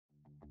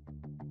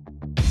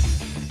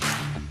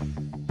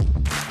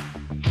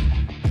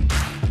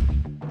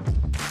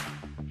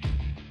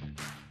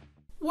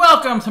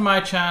Welcome to my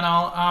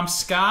channel. I'm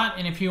Scott,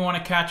 and if you want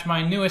to catch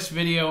my newest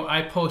video,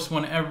 I post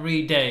one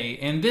every day.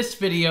 In this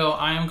video,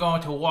 I am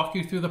going to walk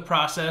you through the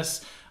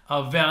process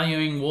of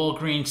valuing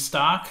Walgreens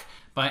stock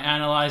by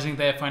analyzing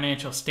their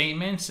financial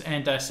statements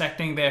and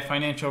dissecting their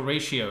financial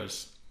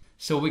ratios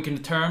so we can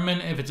determine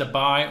if it's a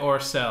buy or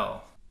a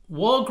sell.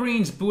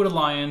 Walgreens Boot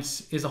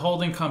Alliance is a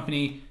holding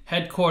company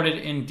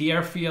headquartered in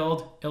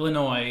Deerfield,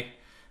 Illinois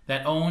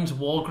that owns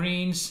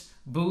Walgreens,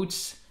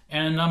 Boots,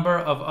 and a number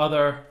of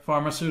other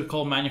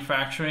pharmaceutical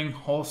manufacturing,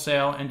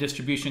 wholesale, and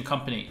distribution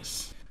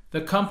companies.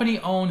 The company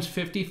owns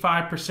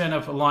 55%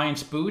 of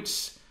Alliance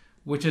Boots,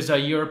 which is a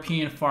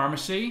European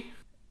pharmacy.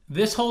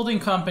 This holding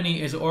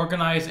company is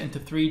organized into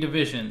three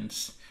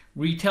divisions: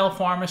 Retail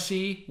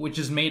Pharmacy, which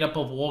is made up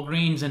of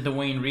Walgreens and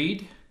Duane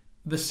Reade.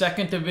 The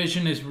second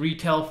division is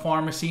Retail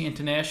Pharmacy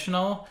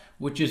International,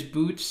 which is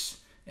Boots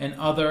and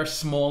other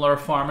smaller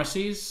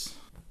pharmacies.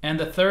 And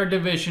the third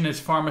division is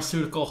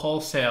Pharmaceutical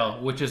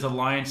Wholesale, which is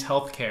Alliance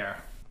Healthcare.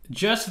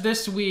 Just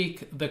this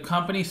week, the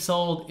company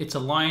sold its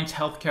Alliance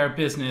Healthcare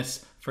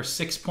business for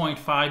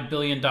 $6.5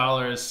 billion to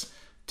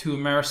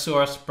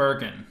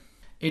AmerisourceBergen.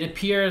 It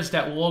appears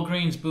that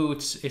Walgreens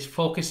Boots is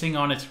focusing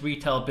on its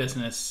retail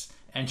business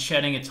and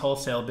shedding its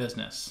wholesale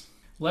business.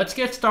 Let's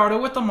get started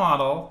with the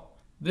model.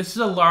 This is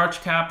a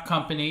large cap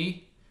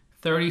company,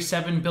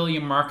 $37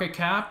 billion market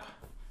cap.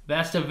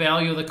 That's the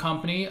value of the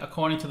company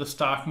according to the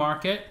stock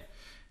market.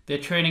 They're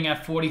trading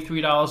at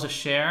 $43 a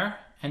share,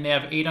 and they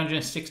have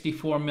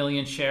 864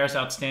 million shares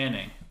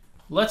outstanding.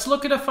 Let's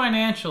look at the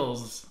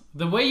financials.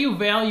 The way you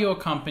value a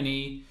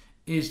company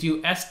is you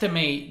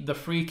estimate the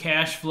free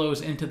cash flows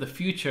into the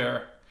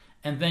future,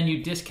 and then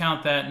you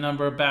discount that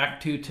number back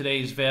to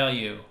today's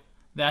value.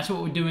 That's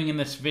what we're doing in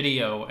this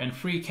video, and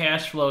free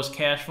cash flow is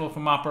cash flow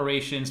from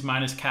operations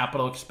minus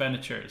capital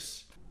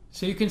expenditures.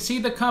 So you can see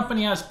the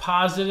company has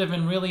positive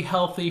and really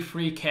healthy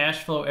free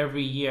cash flow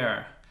every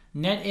year.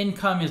 Net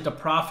income is the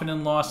profit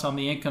and loss on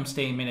the income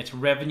statement. It's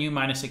revenue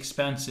minus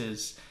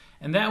expenses.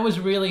 And that was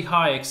really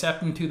high,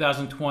 except in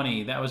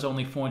 2020. That was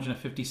only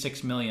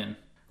 $456 million.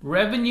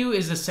 Revenue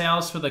is the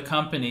sales for the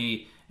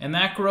company, and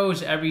that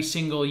grows every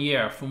single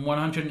year from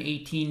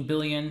 $118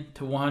 billion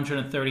to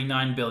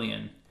 $139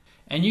 billion.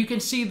 And you can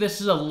see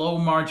this is a low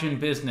margin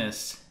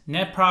business.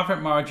 Net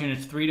profit margin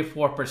is 3 to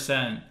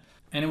 4%,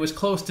 and it was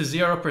close to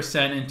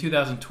 0% in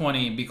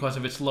 2020 because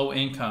of its low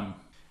income.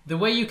 The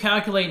way you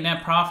calculate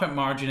net profit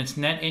margin is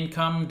net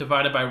income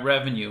divided by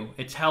revenue.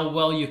 It's how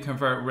well you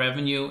convert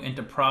revenue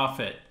into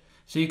profit.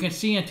 So you can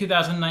see in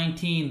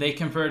 2019, they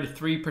converted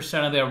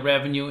 3% of their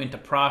revenue into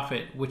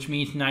profit, which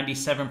means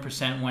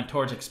 97% went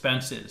towards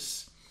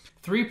expenses.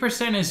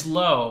 3% is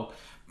low,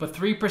 but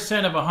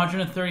 3% of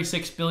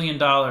 $136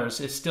 billion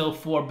is still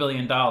 $4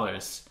 billion,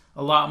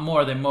 a lot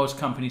more than most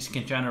companies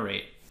can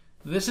generate.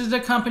 This is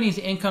the company's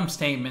income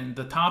statement.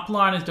 The top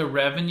line is the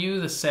revenue,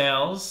 the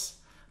sales.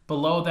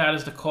 Below that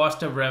is the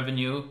cost of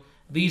revenue.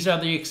 These are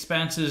the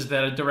expenses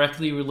that are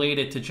directly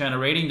related to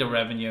generating the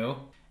revenue.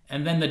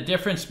 And then the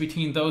difference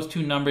between those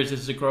two numbers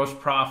is the gross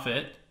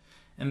profit.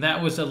 And that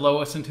was the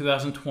lowest in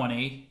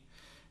 2020.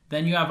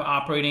 Then you have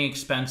operating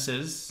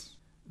expenses.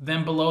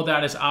 Then below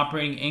that is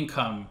operating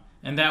income.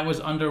 And that was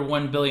under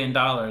 $1 billion,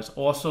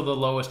 also the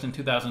lowest in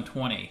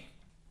 2020.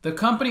 The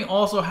company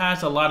also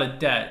has a lot of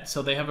debt,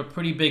 so they have a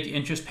pretty big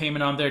interest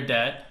payment on their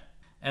debt.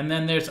 And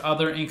then there's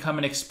other income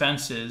and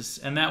expenses,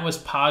 and that was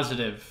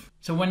positive.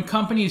 So when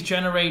companies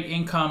generate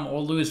income or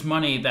lose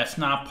money that's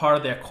not part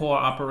of their core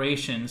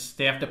operations,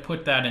 they have to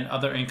put that in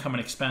other income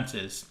and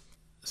expenses.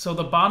 So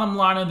the bottom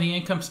line of the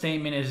income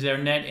statement is their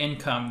net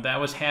income. That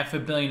was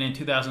 $500 million in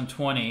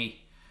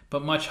 2020,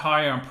 but much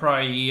higher in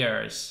prior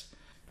years.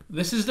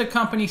 This is the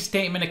company's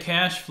statement of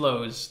cash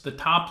flows. The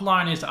top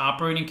line is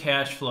operating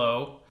cash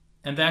flow,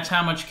 and that's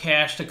how much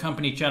cash the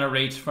company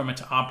generates from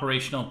its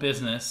operational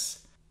business.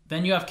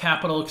 Then you have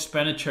capital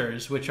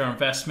expenditures, which are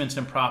investments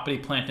in property,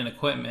 plant, and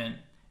equipment.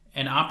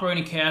 And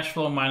operating cash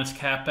flow minus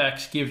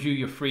CapEx gives you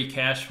your free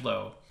cash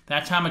flow.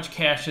 That's how much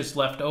cash is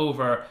left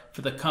over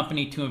for the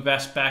company to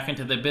invest back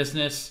into the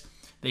business.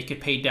 They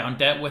could pay down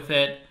debt with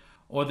it,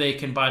 or they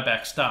can buy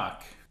back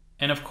stock.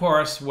 And of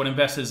course, what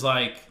investors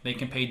like, they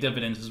can pay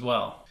dividends as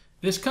well.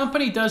 This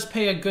company does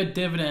pay a good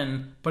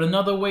dividend, but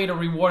another way to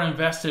reward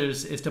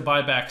investors is to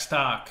buy back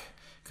stock.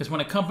 Because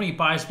when a company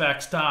buys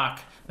back stock,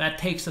 that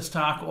takes the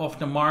stock off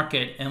the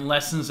market and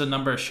lessens the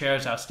number of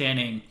shares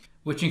outstanding,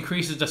 which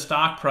increases the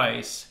stock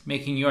price,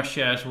 making your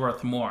shares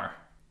worth more.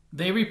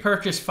 They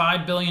repurchased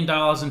 $5 billion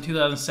in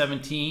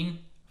 2017,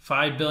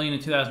 $5 billion in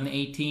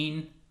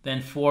 2018,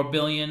 then $4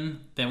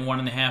 billion, then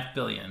 $1.5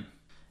 billion.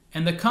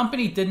 And the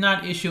company did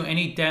not issue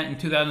any debt in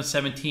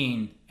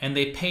 2017, and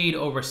they paid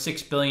over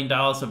 $6 billion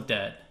of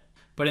debt.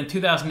 But in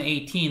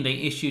 2018, they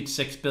issued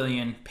 $6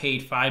 billion,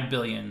 paid $5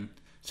 billion.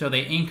 So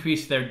they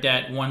increased their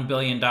debt $1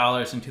 billion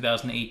in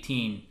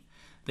 2018.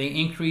 They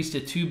increased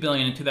it $2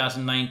 billion in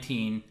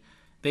 2019.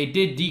 They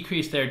did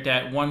decrease their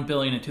debt $1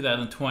 billion in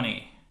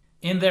 2020.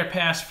 In their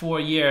past 4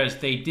 years,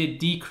 they did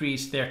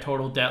decrease their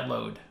total debt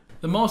load.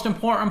 The most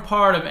important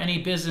part of any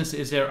business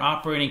is their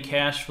operating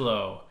cash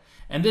flow.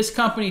 And this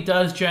company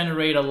does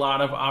generate a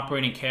lot of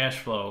operating cash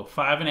flow,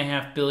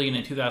 $5.5 billion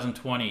in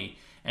 2020.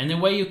 And the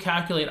way you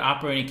calculate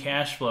operating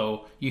cash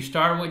flow, you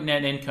start with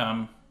net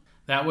income.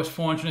 That was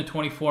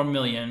 $424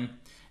 million.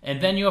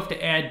 And then you have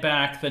to add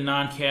back the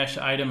non-cash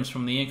items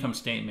from the income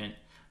statement.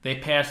 They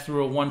passed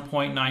through a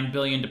 $1.9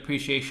 billion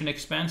depreciation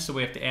expense, so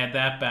we have to add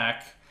that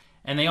back.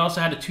 And they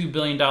also had a $2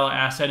 billion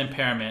asset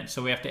impairment,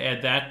 so we have to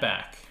add that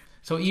back.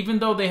 So even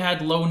though they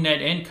had low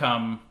net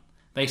income,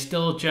 they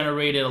still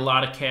generated a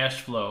lot of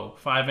cash flow,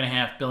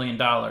 $5.5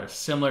 billion,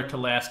 similar to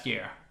last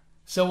year.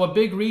 So a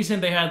big reason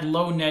they had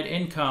low net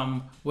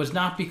income was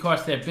not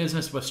because their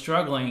business was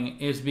struggling,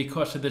 is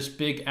because of this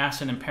big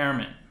asset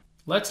impairment.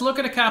 Let's look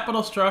at a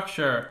capital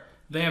structure.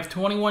 They have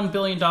 $21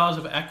 billion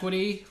of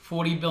equity,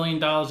 $40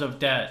 billion of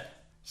debt.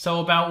 So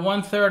about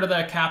 1/3 of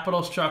their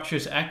capital structure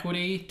is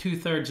equity,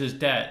 2/3 is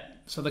debt.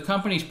 So the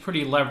company's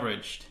pretty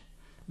leveraged.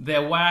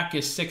 Their WACC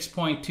is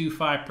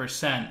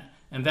 6.25%.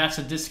 And that's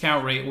a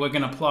discount rate we're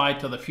going to apply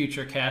to the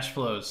future cash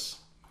flows.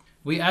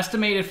 We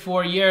estimated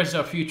 4 years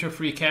of future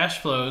free cash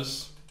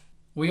flows.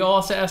 We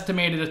also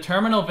estimated a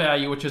terminal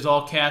value, which is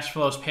all cash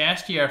flows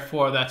past year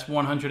for, that's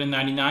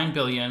 $199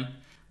 billion.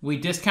 We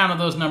discounted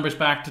those numbers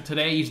back to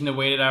today using the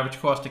weighted average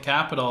cost of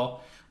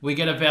capital. We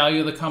get a value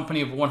of the company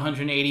of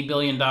 $180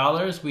 billion.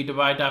 We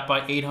divide that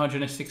by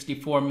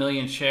 864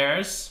 million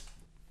shares.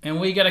 And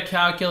we get a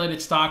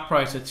calculated stock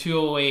price of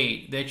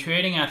 208. They're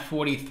trading at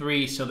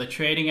 43, so they're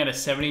trading at a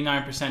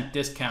 79%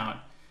 discount.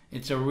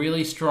 It's a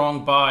really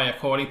strong buy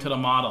according to the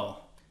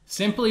model.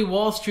 Simply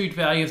Wall Street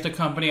values the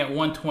company at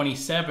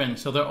 127,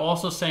 so they're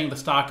also saying the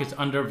stock is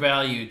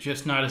undervalued,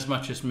 just not as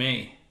much as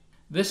me.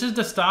 This is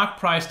the stock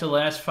price the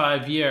last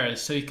 5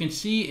 years, so you can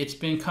see it's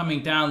been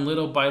coming down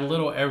little by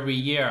little every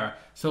year.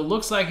 So it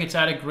looks like it's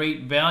at a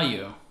great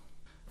value.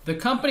 The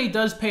company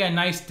does pay a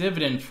nice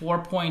dividend,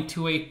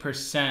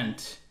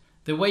 4.28%.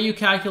 The way you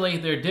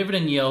calculate their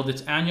dividend yield,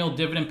 it's annual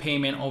dividend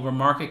payment over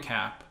market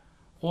cap.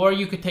 Or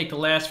you could take the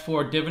last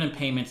 4 dividend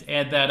payments,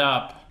 add that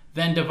up,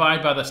 then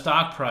divide by the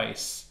stock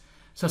price.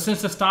 So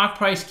since the stock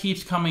price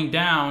keeps coming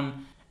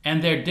down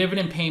and their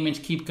dividend payments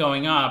keep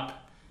going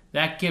up,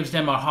 that gives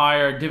them a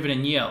higher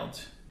dividend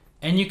yield.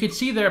 And you can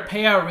see their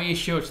payout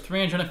ratio is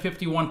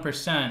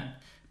 351%.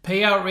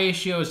 Payout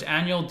ratio is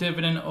annual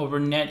dividend over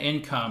net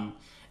income.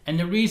 And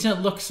the reason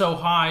it looks so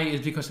high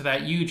is because of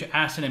that huge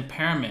asset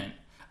impairment.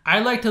 I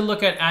like to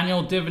look at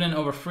annual dividend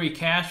over free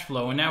cash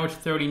flow, and that was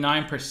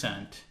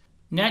 39%.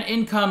 Net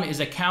income is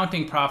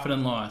accounting profit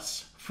and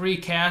loss. Free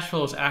cash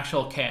flow is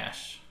actual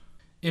cash.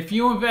 If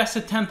you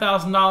invested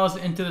 $10,000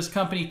 into this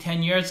company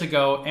 10 years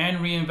ago and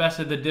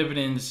reinvested the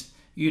dividends,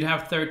 you'd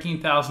have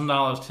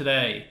 $13,000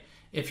 today.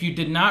 If you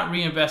did not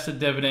reinvest the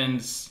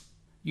dividends,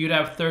 you'd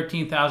have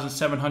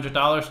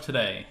 $13,700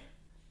 today.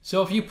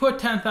 So if you put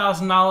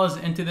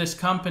 $10,000 into this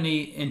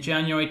company in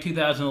January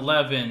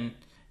 2011,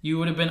 you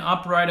would have been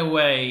up right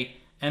away,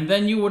 and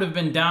then you would have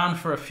been down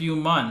for a few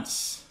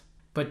months.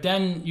 But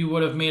then you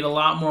would have made a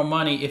lot more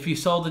money. If you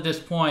sold at this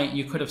point,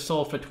 you could have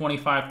sold for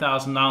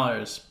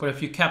 $25,000. But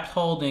if you kept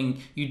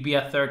holding, you'd be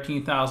at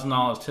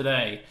 $13,000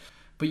 today.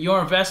 But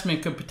your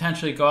investment could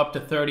potentially go up to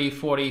 $30,000,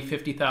 $40,000,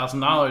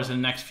 $50,000 in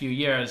the next few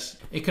years.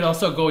 It could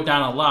also go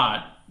down a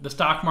lot. The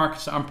stock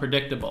market's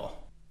unpredictable.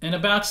 And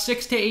about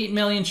 6 to 8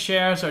 million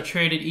shares are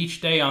traded each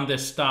day on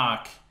this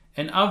stock.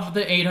 And of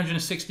the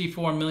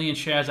 864 million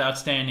shares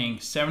outstanding,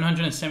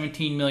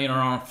 717 million are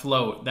on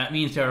float. That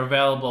means they're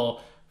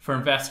available for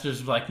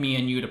investors like me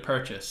and you to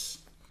purchase.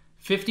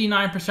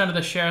 59% of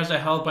the shares are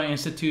held by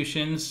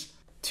institutions.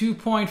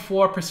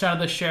 2.4% of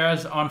the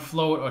shares on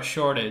float are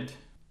shorted.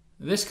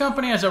 This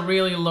company has a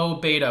really low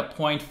beta,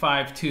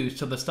 0.52,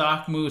 so the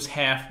stock moves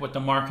half what the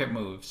market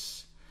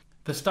moves.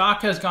 The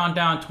stock has gone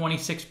down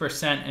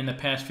 26% in the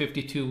past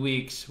 52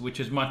 weeks, which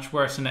is much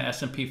worse than the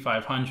S&P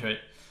 500.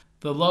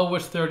 The low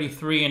was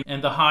 33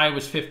 and the high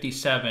was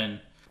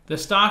 57. The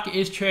stock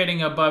is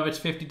trading above its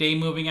 50-day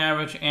moving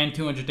average and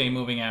 200-day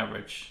moving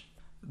average.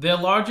 Their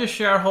largest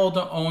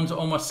shareholder owns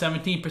almost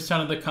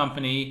 17% of the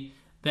company,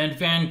 then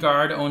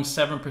Vanguard owns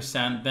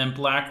 7%, then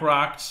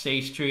BlackRock,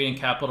 State Street, and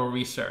Capital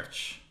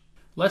Research.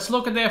 Let's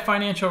look at their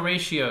financial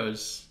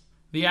ratios.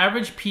 The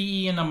average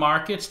PE in the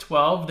market's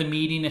 12, the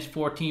median is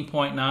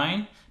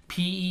 14.9.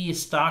 PE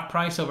is stock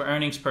price over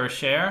earnings per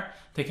share.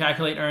 To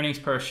calculate earnings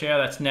per share,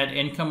 that's net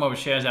income over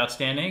shares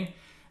outstanding.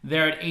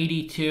 They're at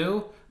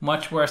 82,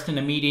 much worse than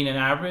the median and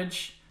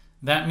average.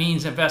 That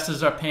means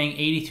investors are paying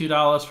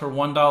 $82 for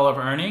 $1 of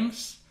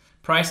earnings.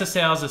 Price of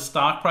sales is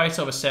stock price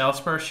over sales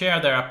per share.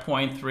 They're at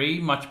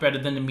 0.3, much better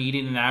than the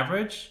median and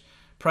average.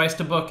 Price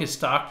to book is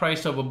stock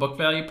price over book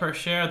value per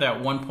share. They're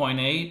at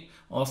 1.8,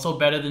 also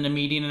better than the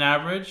median and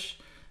average.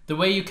 The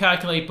way you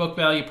calculate book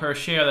value per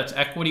share, that's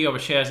equity over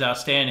shares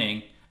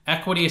outstanding.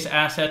 Equity is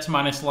assets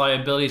minus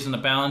liabilities in the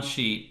balance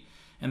sheet,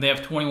 and they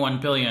have $21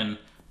 billion,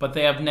 but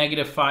they have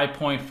negative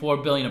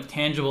 $5.4 billion of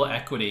tangible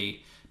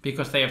equity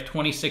because they have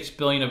 $26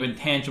 billion of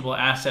intangible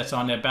assets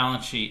on their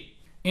balance sheet.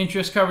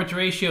 Interest coverage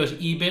ratio is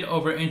EBIT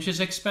over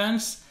interest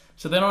expense,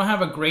 so they don't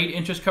have a great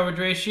interest coverage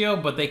ratio,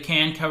 but they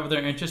can cover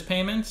their interest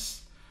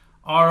payments.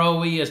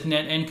 ROE is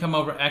net income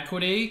over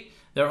equity.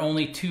 They're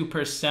only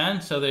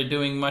 2%, so they're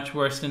doing much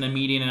worse than the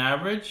median and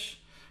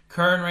average.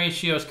 Current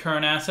ratio is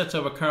current assets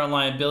over current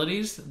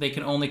liabilities. They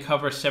can only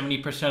cover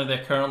 70% of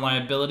their current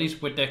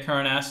liabilities with their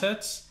current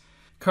assets.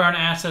 Current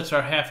assets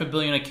are $500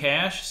 million of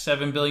cash,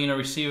 $7 billion of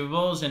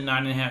receivables, and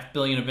 $9.5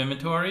 billion of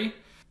inventory.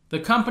 The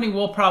company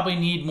will probably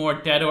need more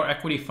debt or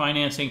equity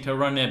financing to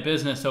run their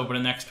business over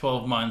the next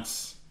 12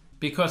 months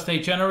because they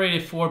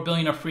generated $4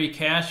 billion of free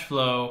cash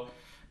flow,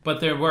 but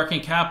their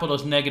working capital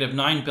is negative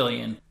 $9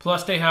 billion.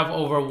 Plus they have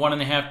over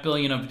 $1.5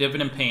 billion of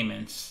dividend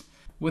payments.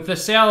 With the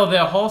sale of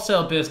their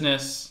wholesale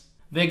business,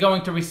 they're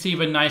going to receive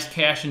a nice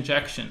cash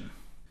injection.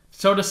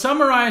 So to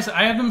summarize,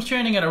 I have them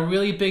trading at a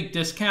really big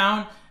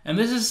discount, and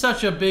this is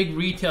such a big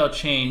retail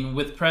chain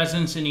with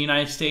presence in the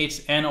United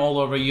States and all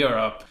over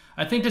Europe.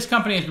 I think this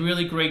company has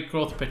really great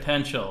growth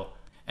potential,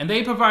 and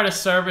they provide a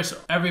service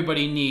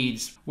everybody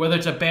needs, whether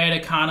it's a bad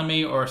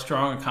economy or a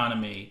strong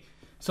economy.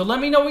 So let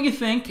me know what you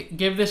think.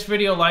 Give this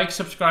video a like,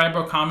 subscribe,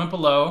 or comment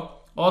below.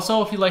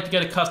 Also, if you'd like to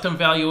get a custom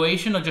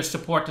valuation or just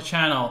support the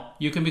channel,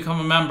 you can become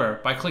a member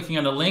by clicking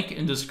on the link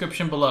in the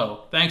description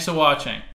below. Thanks for watching.